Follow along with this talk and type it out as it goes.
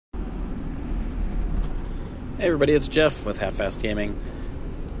Hey everybody, it's Jeff with Half-Assed Gaming.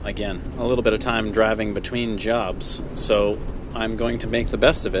 Again, a little bit of time driving between jobs, so I'm going to make the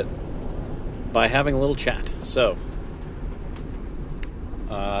best of it by having a little chat. So,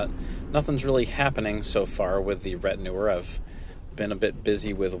 nothing's really happening so far with the Retinue. I've been a bit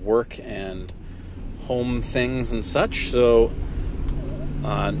busy with work and home things and such, so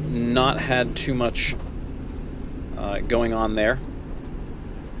not had too much going on there.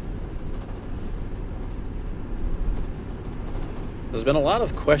 There's been a lot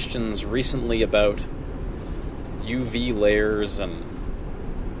of questions recently about UV layers and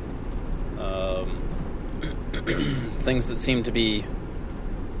things that seem to be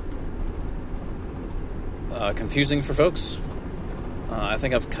confusing for folks. I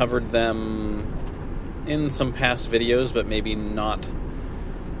think I've covered them in some past videos, but maybe not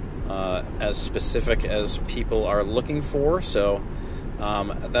as specific as people are looking for. So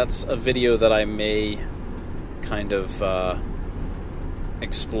that's a video that I may kind of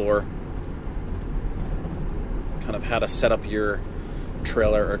explore, kind of how to set up your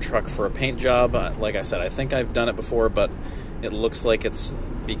trailer or truck for a paint job. Like I said, I think I've done it before, but it looks like it's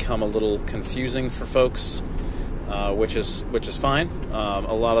become a little confusing for folks, which is fine.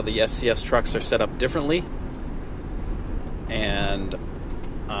 A lot of the SCS trucks are set up differently, and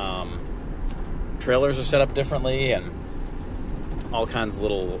trailers are set up differently, and all kinds of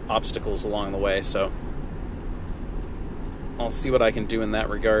little obstacles along the way. So I'll see what I can do in that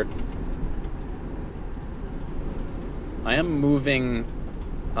regard. I am moving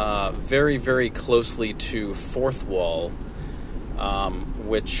very, very closely to Fourthwall,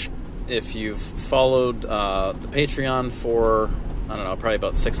 which, if you've followed the Patreon for, I don't know, probably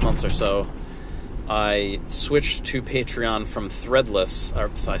about 6 months or so, I switched to Patreon from Threadless,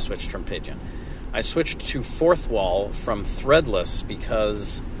 I switched to Fourthwall from Threadless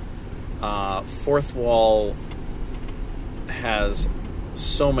because Fourthwall has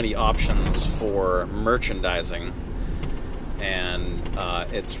so many options for merchandising, and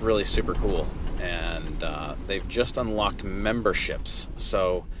it's really super cool. And they've just unlocked memberships.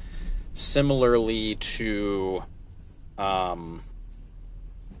 So similarly to like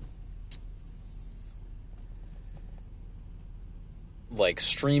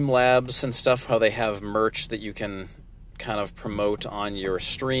Streamlabs and stuff, how they have merch that you can kind of promote on your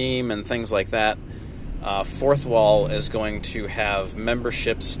stream and things like that, Fourthwall is going to have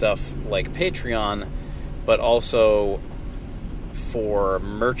membership stuff like Patreon, but also for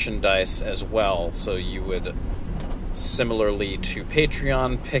merchandise as well. So you would, similarly to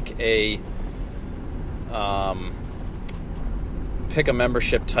Patreon, pick a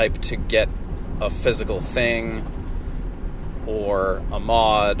membership type to get a physical thing or a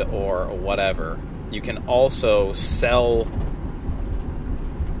mod or whatever. You can also sell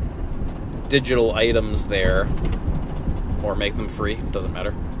digital items there, or make them free, doesn't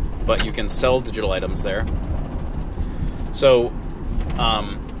matter, but you can sell digital items there. So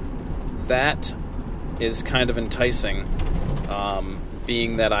that is kind of enticing,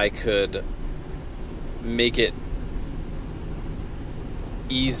 being that I could make it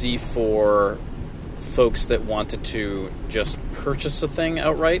easy for folks that wanted to just purchase a thing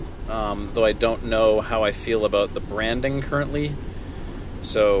outright, though I don't know how I feel about the branding currently.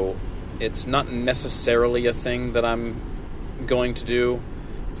 So it's not necessarily a thing that I'm going to do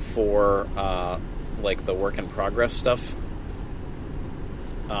for like the work in progress stuff.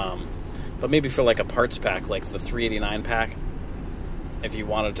 But maybe for like a parts pack, like the $3.89 pack, if you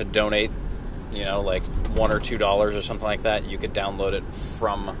wanted to donate, like $1 or $2 or something like that, you could download it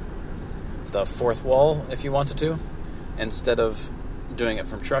from the Fourthwall if you wanted to, instead of doing it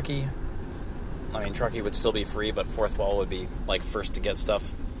from Truckee. I mean, Truckee would still be free, but Fourthwall would be like first to get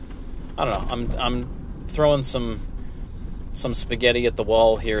stuff. I don't know. I'm throwing some spaghetti at the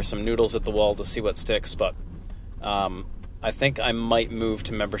wall here, some noodles at the wall to see what sticks, but I think I might move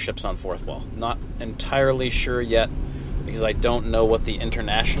to memberships on Fourthwall. Not entirely sure yet, because I don't know what the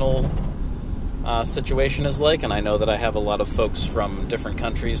international situation is like, and I know that I have a lot of folks from different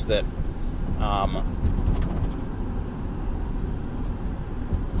countries that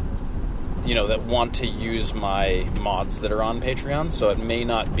that want to use my mods that are on Patreon, so it may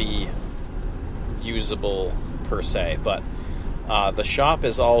not be usable per se, but the shop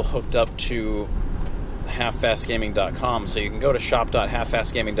is all hooked up to halffastgaming.com, so you can go to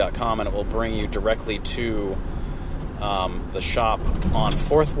shop.halffastgaming.com and it will bring you directly to the shop on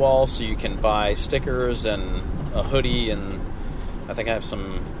Fourthwall, so you can buy stickers and a hoodie, and I think I have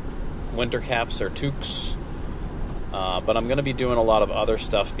some winter caps or toques. But I'm going to be doing a lot of other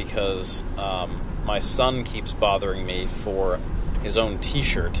stuff because my son keeps bothering me for his own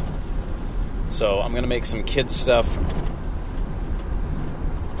t-shirt. So I'm going to make some kids stuff,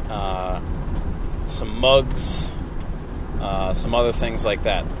 some mugs, some other things like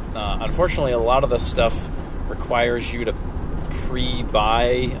that. Unfortunately, a lot of the stuff requires you to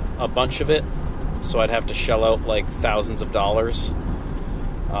pre-buy a bunch of it, so I'd have to shell out like thousands of dollars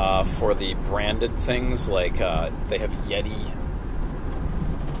for the branded things. Like they have Yeti,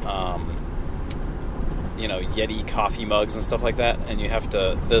 Yeti coffee mugs and stuff like that, and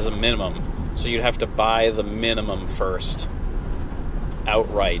there's a minimum, so you'd have to buy the minimum first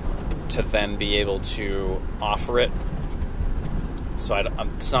outright to then be able to offer it. So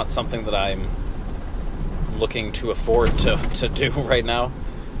it's not something that I'm looking to afford to do right now.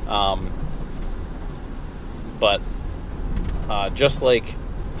 But just like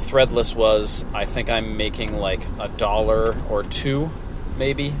Threadless was, I think I'm making like $1 or $2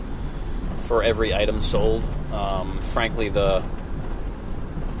 maybe for every item sold. Frankly,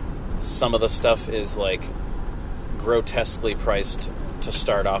 some of the stuff is like grotesquely priced to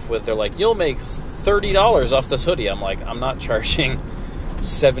start off with. They're like, you'll make $30 off this hoodie. I'm like, I'm not charging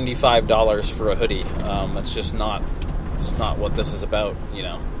 $75 for a hoodie. It's just not. It's not what this is about.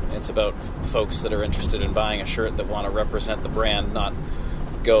 It's about folks that are interested in buying a shirt that want to represent the brand, not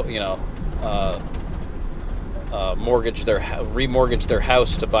go, remortgage their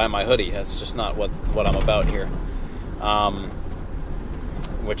house to buy my hoodie. That's just not what I'm about here.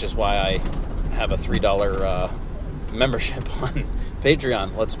 Which is why I have a $3 membership on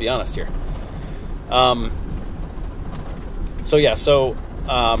Patreon. Let's be honest here. I'm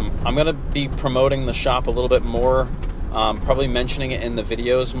going to be promoting the shop a little bit more, probably mentioning it in the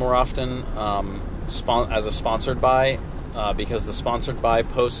videos more often as a sponsored by, because the sponsored by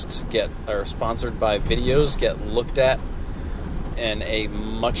posts sponsored by videos get looked at in a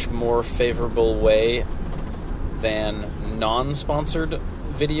much more favorable way than non-sponsored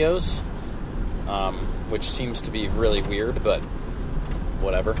videos, which seems to be really weird, but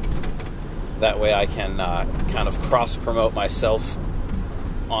whatever. That way I can kind of cross-promote myself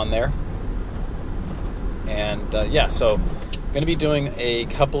on there. And so I'm going to be doing a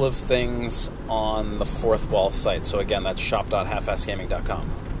couple of things on the Fourthwall site. So again, that's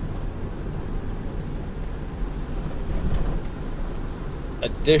shop.halfassgaming.com.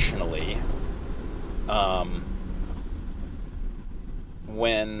 Additionally,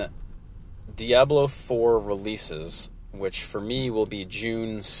 when Diablo 4 releases, which for me will be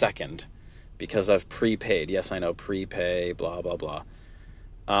June 2nd, because I've prepaid. Yes, I know, prepay, blah, blah, blah.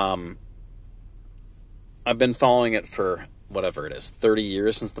 I've been following it for whatever it is, 30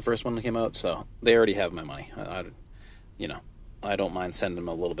 years since the first one came out, so they already have my money. I don't mind sending them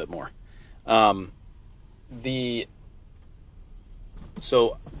a little bit more.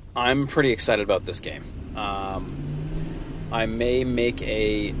 So I'm pretty excited about this game. I may make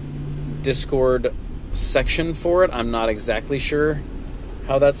a Discord section for it. I'm not exactly sure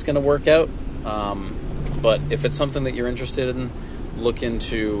how that's going to work out. But if it's something that you're interested in, look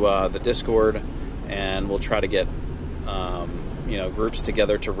into the Discord, and we'll try to get groups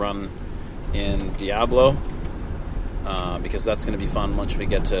together to run in Diablo, because that's going to be fun once we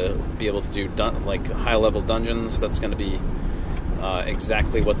get to be able to do high-level dungeons. That's going to be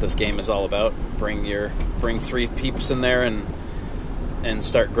exactly what this game is all about. Bring 3 peeps in there and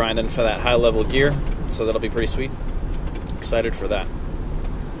start grinding for that high-level gear. So that'll be pretty sweet. Excited for that.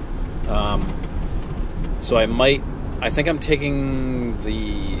 So I think I'm taking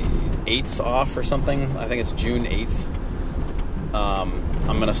the 8th off or something. I think it's June 8th.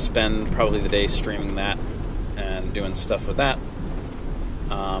 I'm going to spend probably the day streaming that and doing stuff with that.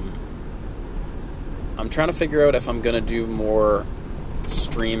 I'm trying to figure out if I'm going to do more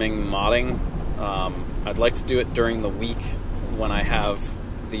streaming modding. I'd like to do it during the week when I have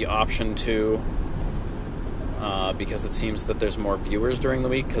the option to, because it seems that there's more viewers during the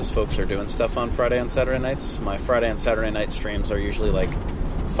week because folks are doing stuff on Friday and Saturday nights. My Friday and Saturday night streams are usually like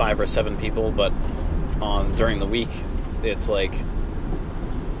 5 or 7 people, but during the week it's like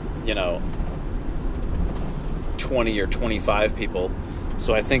 20 or 25 people.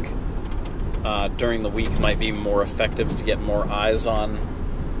 So I think during the week might be more effective to get more eyes on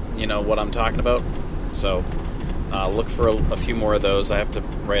what I'm talking about. So look for a few more of those. I have to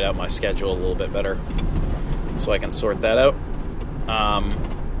write out my schedule a little bit better so I can sort that out.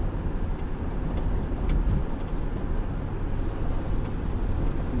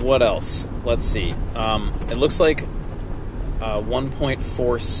 What else? Let's see. It looks like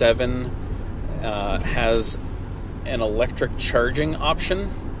 1.47 has an electric charging option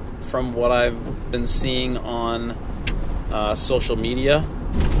from what I've been seeing on social media,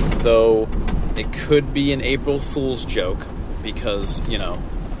 though it could be an April Fool's joke because,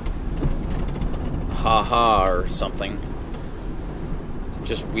 ha or something.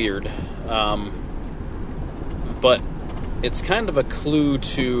 Just weird. But it's kind of a clue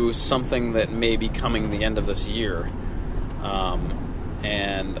to something that may be coming the end of this year.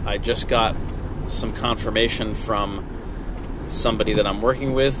 And I just got some confirmation from somebody that I'm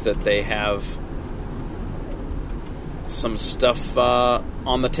working with that they have some stuff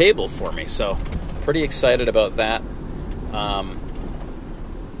on the table for me. So pretty excited about that.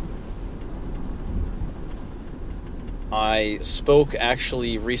 I spoke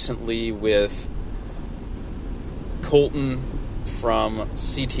actually recently with Colton from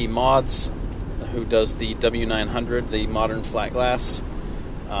CT Mods, who does the W900, the modern flat glass,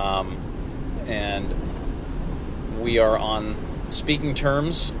 and we are on speaking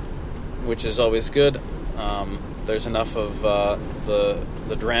terms, which is always good. There's enough of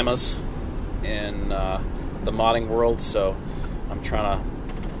the dramas in the modding world, so I'm trying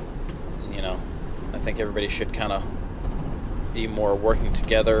to, I think everybody should kind of be more working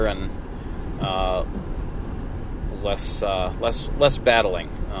together and less battling.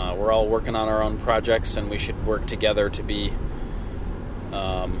 We're all working on our own projects, and we should work together to be,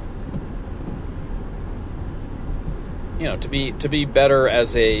 to be better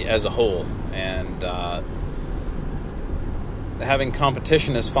as a whole. And having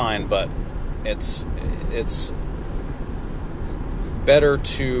competition is fine, but it's better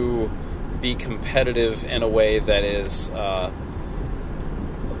to be competitive in a way that is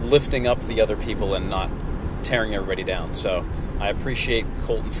lifting up the other people and not tearing everybody down. So I appreciate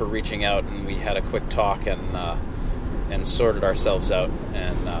Colton for reaching out, and we had a quick talk and sorted ourselves out,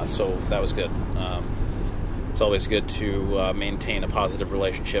 and so that was good. It's always good to maintain a positive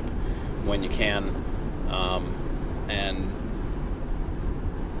relationship when you can, and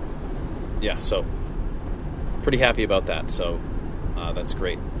yeah, so pretty happy about that. So that's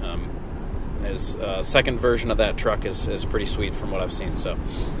great. His second version of that truck is pretty sweet from what I've seen, so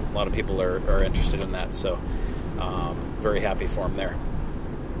a lot of people are interested in that, so very happy for him there.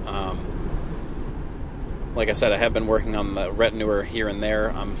 Like I said, I have been working on the retinuer here and there.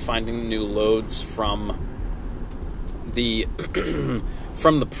 I'm finding new loads from the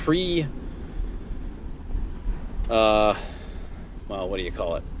pre well, what do you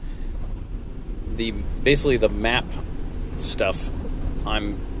call it? Basically the map stuff.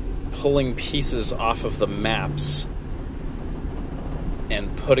 I'm pulling pieces off of the maps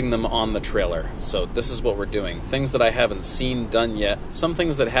and putting them on the trailer. So this is what we're doing. Things that I haven't seen done yet. Some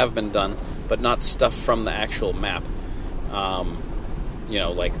things that have been done, but not stuff from the actual map.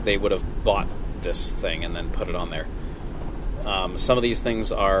 Like they would have bought this thing and then put it on there. Some of these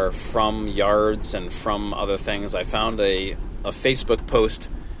things are from yards and from other things. I found a Facebook post,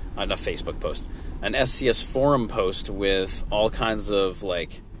 not a Facebook post, an SCS forum post with all kinds of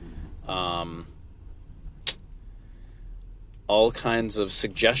all kinds of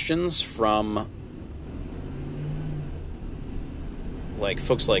suggestions from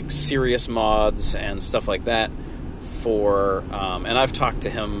folks like Serious Mods and stuff like that for and I've talked to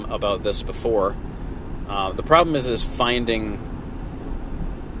him about this before. The problem is finding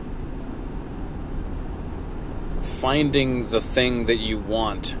the thing that you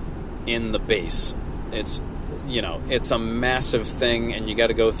want in the base. It's a massive thing, and you got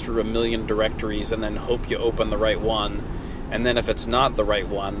to go through a million directories and then hope you open the right one. And then if it's not the right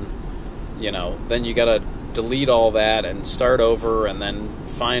one, then you got to delete all that and start over and then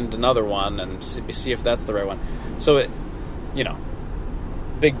find another one and see if that's the right one. So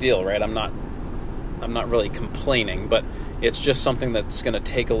big deal, right? I'm not really complaining, but it's just something that's going to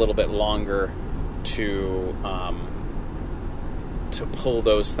take a little bit longer to pull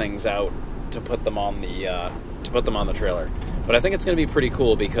those things out, to put them on the trailer. But I think it's going to be pretty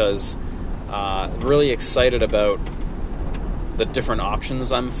cool because really excited about the different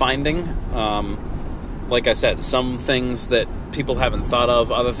options I'm finding. Like I said, some things that people haven't thought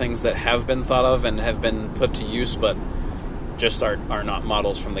of, other things that have been thought of and have been put to use, but just are not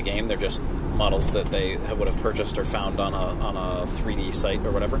models from the game. They're just models that they would have purchased or found on a 3D site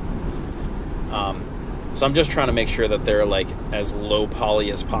or whatever. So I'm just trying to make sure that they're as low poly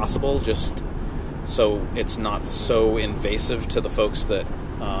as possible, just so it's not so invasive to the folks that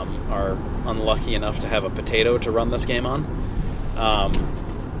are unlucky enough to have a potato to run this game on.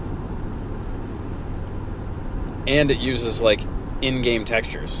 And it uses in-game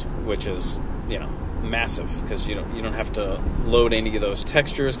textures, which is massive, because you don't have to load any of those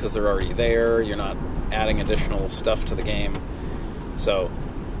textures because they're already there. You're not adding additional stuff to the game. So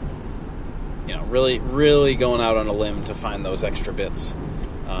really going out on a limb to find those extra bits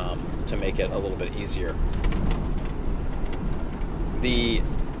to make it a little bit easier.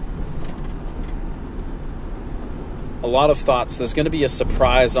 a lot of thoughts. There's going to be a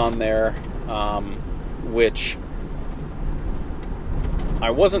surprise on there, which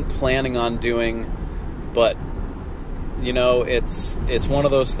I wasn't planning on doing, but you know, it's one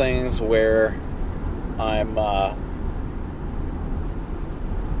of those things where I'm.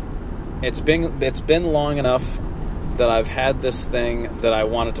 It's been long enough that I've had this thing that I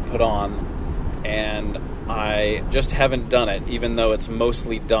wanted to put on, and I just haven't done it, even though it's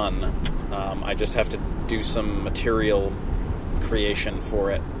mostly done. I just have to do some material creation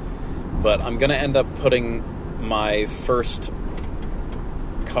for it. But I'm going to end up putting my first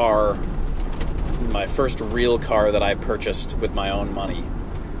real car that I purchased with my own money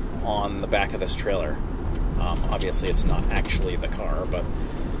on the back of this trailer. Obviously, it's not actually the car, but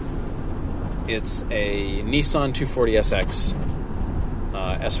it's a Nissan 240SX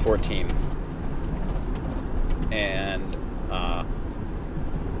S14. And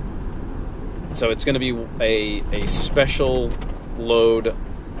so it's going to be a special load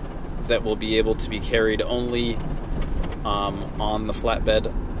that will be able to be carried only on the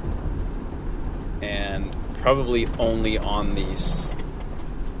flatbed, and probably only on these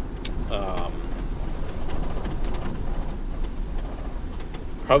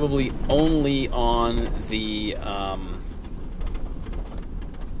probably only on the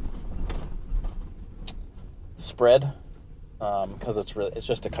spread, because it's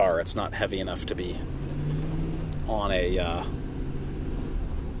just a car. It's not heavy enough to be on a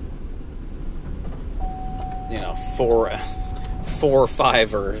 4,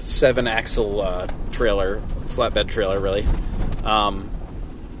 5, or 7 axle trailer, flatbed trailer, really.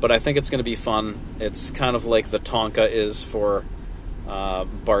 But I think it's going to be fun. It's kind of like the Tonka is for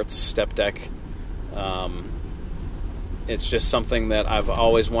Bart's step deck. It's just something that I've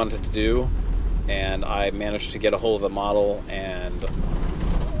always wanted to do, and I managed to get a hold of the model, and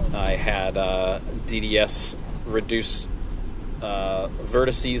I had DDS reduce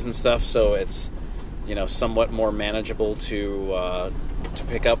vertices and stuff, so it's somewhat more manageable to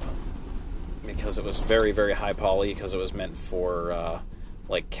pick up, because it was very, very high poly, because it was meant for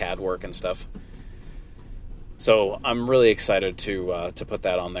like CAD work and stuff. So I'm really excited to put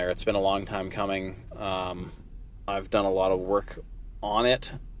that on there. It's been a long time coming. I've done a lot of work on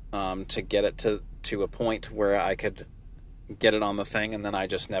it to get it to a point where I could get it on the thing, and then I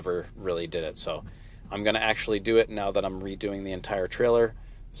just never really did it. So I'm going to actually do it now that I'm redoing the entire trailer.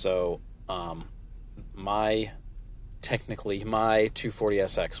 So my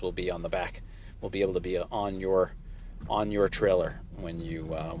 240SX will be on the back. Will be able to be on your trailer when you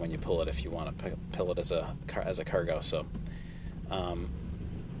pull it, if you want to pull it as a cargo. So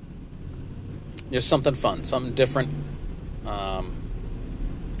just something fun, something different.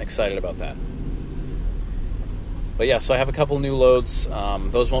 Excited about that. But yeah, so I have a couple new loads.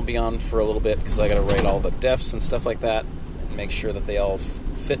 Those won't be on for a little bit, because I got to write all the defs and stuff like that, and make sure that they all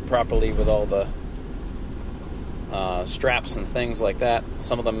fit properly with all the straps and things like that.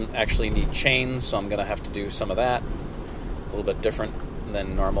 Some of them actually need chains, so I'm going to have to do some of that. A little bit different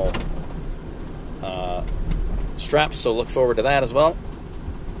than normal straps, so look forward to that as well.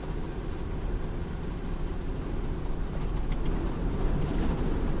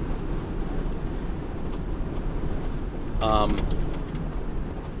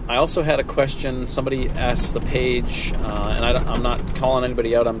 I also had a question. Somebody asked the page, and I'm not calling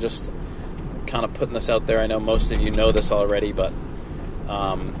anybody out, I'm just kind of putting this out there. I know most of you know this already, but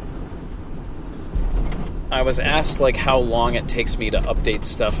I was asked like how long it takes me to update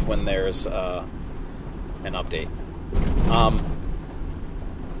stuff when there's an update.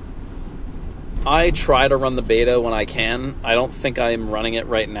 I try to run the beta when I can. I don't think I'm running it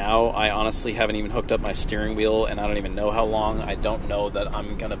right now. I honestly haven't even hooked up my steering wheel, and I don't even know how long. I don't know that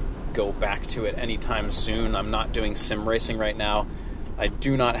I'm going to go back to it anytime soon. I'm not doing sim racing right now. I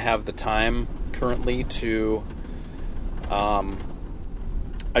do not have the time currently to... I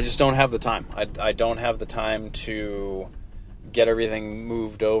just don't have the time. I don't have the time to get everything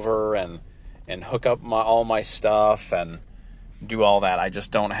moved over and hook up all my stuff and do all that. I just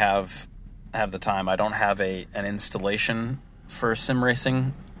don't have the time. I don't have an installation for sim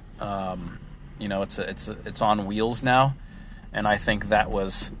racing. It's on wheels now, and I think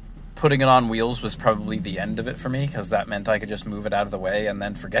putting it on wheels was probably the end of it for me, because that meant I could just move it out of the way and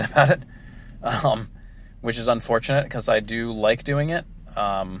then forget about it, which is unfortunate, because I do like doing it,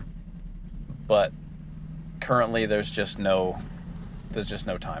 but currently there's just no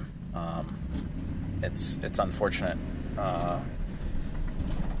time. It's unfortunate.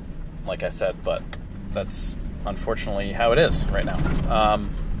 Like I said, but that's unfortunately how it is right now.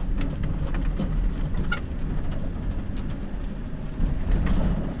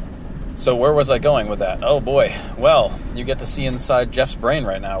 So where was I going with that? Oh boy. Well, you get to see inside Jeff's brain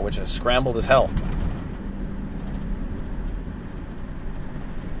right now, which is scrambled as hell.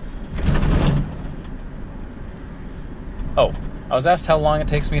 Oh, I was asked how long it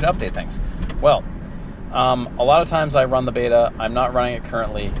takes me to update things. Well, a lot of times I run the beta. I'm not running it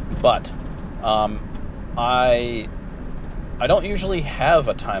currently, but I don't usually have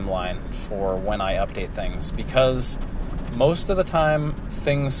a timeline for when I update things because most of the time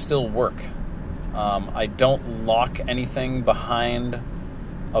things still work. I don't lock anything behind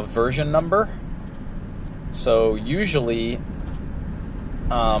a version number. So usually,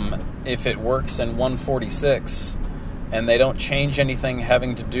 if it works in 146 and they don't change anything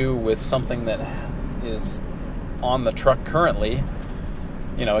having to do with something that is on the truck currently,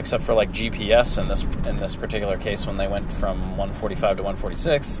 except for like GPS in this particular case when they went from 145 to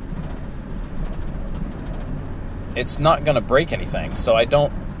 146, it's not going to break anything. So I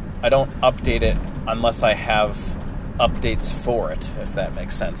don't update it unless I have updates for it, if that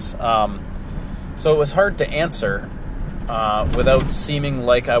makes sense. So it was hard to answer without seeming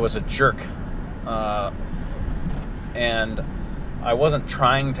like I was a jerk. And I wasn't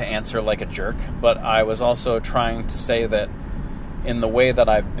trying to answer like a jerk, but I was also trying to say that in the way that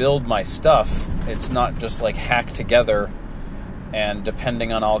I build my stuff, it's not just like hacked together and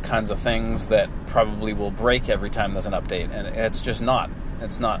depending on all kinds of things that probably will break every time there's an update. And it's just not.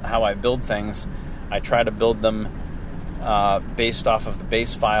 It's not how I build things. I try to build them based off of the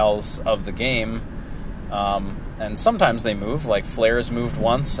base files of the game. And sometimes they move, like flares moved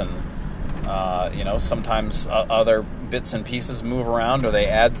once, and sometimes other bits and pieces move around or they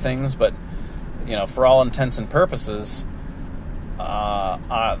add things. But, for all intents and purposes,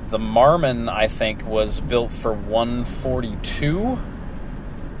 the Marmon, I think, was built for 142,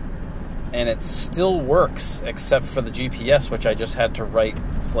 and it still works, except for the GPS, which I just had to write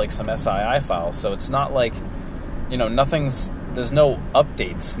like some SII files. So it's not like, there's no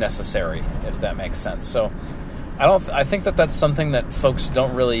updates necessary, if that makes sense. So I think that's something that folks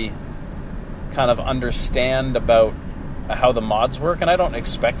don't really kind of understand about how the mods work, and I don't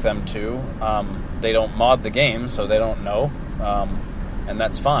expect them to. They don't mod the game, so they don't know. And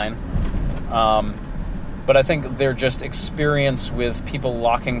that's fine. But I think they're just experience with people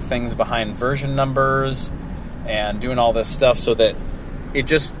locking things behind version numbers and doing all this stuff so that it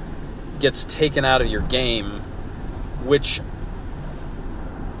just gets taken out of your game, which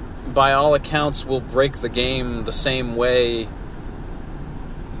by all accounts will break the game the same way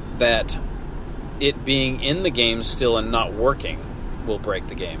that it being in the game still and not working will break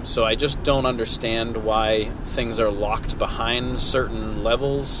the game. So I just don't understand why things are locked behind certain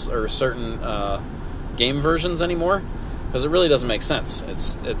levels or certain game versions anymore, because it really doesn't make sense.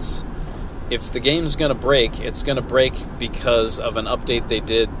 It's if the game's going to break, it's going to break because of an update they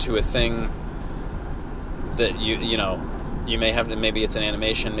did to a thing that you may have. Maybe it's an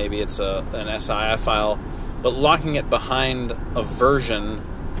animation, maybe it's an SII file, but locking it behind a version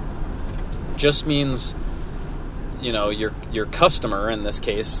just means your customer, in this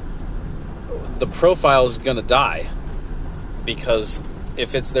case, the profile is going to die, because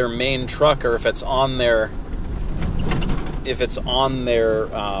if it's their main truck or if it's on their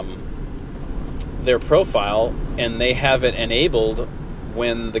profile and they have it enabled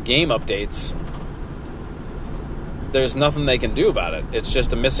when the game updates, there's nothing they can do about it. It's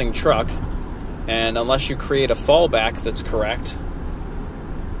just a missing truck, and unless you create a fallback that's correct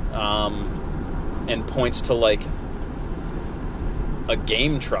and points to like a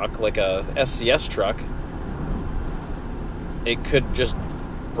game truck, like a SCS truck, it could just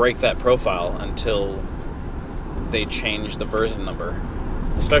break that profile until they change the version number,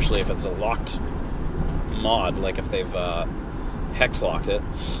 especially if it's a locked mod, like if they've hex locked it.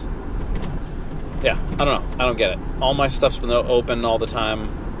 Yeah, I don't know. I don't get it. All my stuff's been open all the time.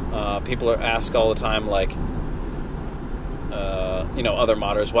 People ask all the time, like, other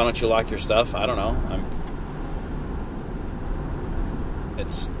modders, why don't you lock your stuff? I don't know.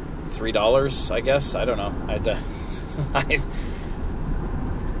 It's $3, I guess. I don't know.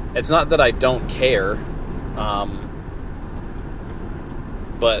 It's not that I don't care,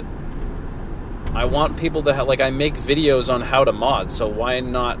 but I want people to have, like, I make videos on how to mod, so why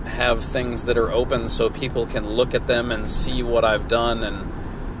not have things that are open so people can look at them and see what I've done and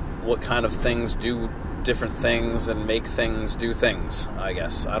what kind of things do different things and make things do things, I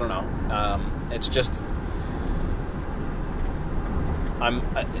guess. I don't know. It's just, I'm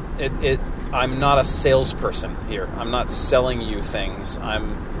not a salesperson here. I'm not selling you things.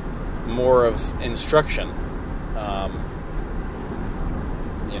 I'm more of instruction.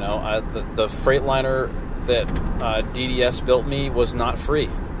 The Freightliner that DDS built me was not free.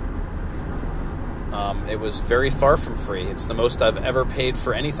 It was very far from free. It's the most I've ever paid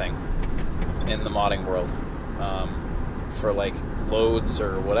for anything in the modding world. For like loads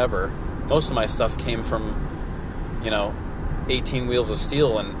or whatever. Most of my stuff came from, 18 Wheels of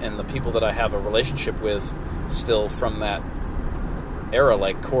Steel and the people that I have a relationship with still from that era,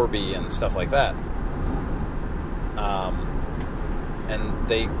 like Corby and stuff like that. And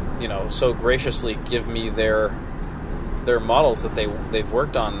they, so graciously give me their models that they've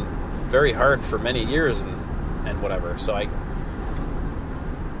worked on very hard for many years and whatever. So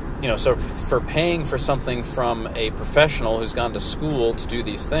so for paying for something from a professional who's gone to school to do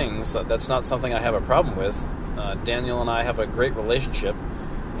these things, that's not something I have a problem with. Daniel and I have a great relationship,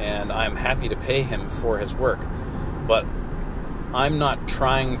 and I'm happy to pay him for his work. But I'm not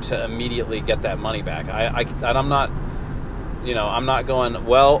trying to immediately get that money back. I'm not, I'm not going,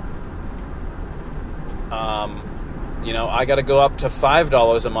 well, I got to go up to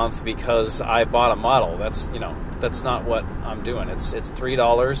 $5 a month because I bought a model. That's not what I'm doing. It's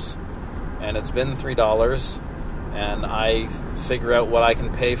 $3, and it's been $3, and I figure out what I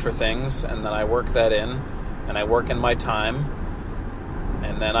can pay for things, and then I work that in, and I work in my time,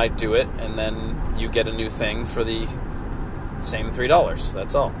 and then I do it, and then you get a new thing for the same $3.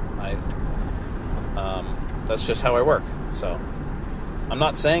 That's all. That's just how I work. So I'm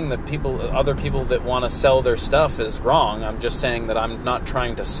not saying that other people that want to sell their stuff is wrong. I'm just saying that I'm not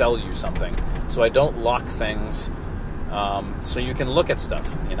trying to sell you something. So I don't lock things. So you can look at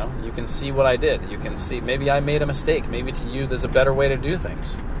stuff. You can see what I did. You can see maybe I made a mistake. Maybe to you there's a better way to do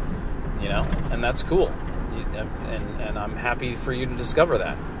things. And that's cool. And I'm happy for you to discover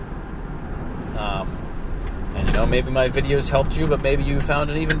that. And maybe my videos helped you, but maybe you found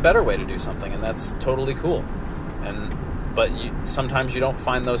an even better way to do something, and that's totally cool. But sometimes you don't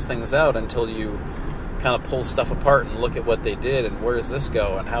find those things out until you kind of pull stuff apart and look at what they did, and where does this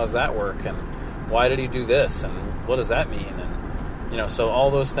go, and how does that work, and why did he do this, and what does that mean, and so all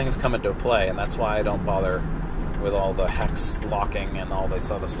those things come into play, and that's why I don't bother with all the hex locking and all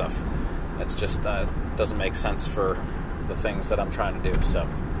this other stuff. It's just doesn't make sense for the things that I'm trying to do. So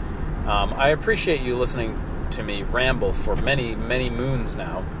I appreciate you listening to me ramble for many, many moons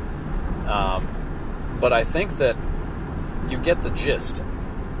now. But I think that you get the gist.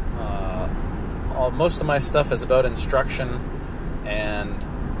 Most of my stuff is about instruction, and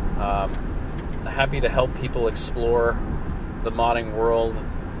happy to help people explore the modding world.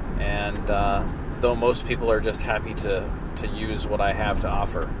 And though most people are just happy to use what I have to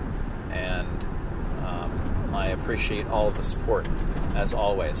offer. And I appreciate all of the support, as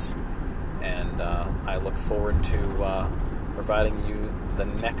always. And I look forward to providing you the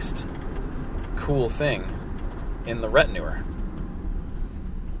next cool thing in the Retinuer.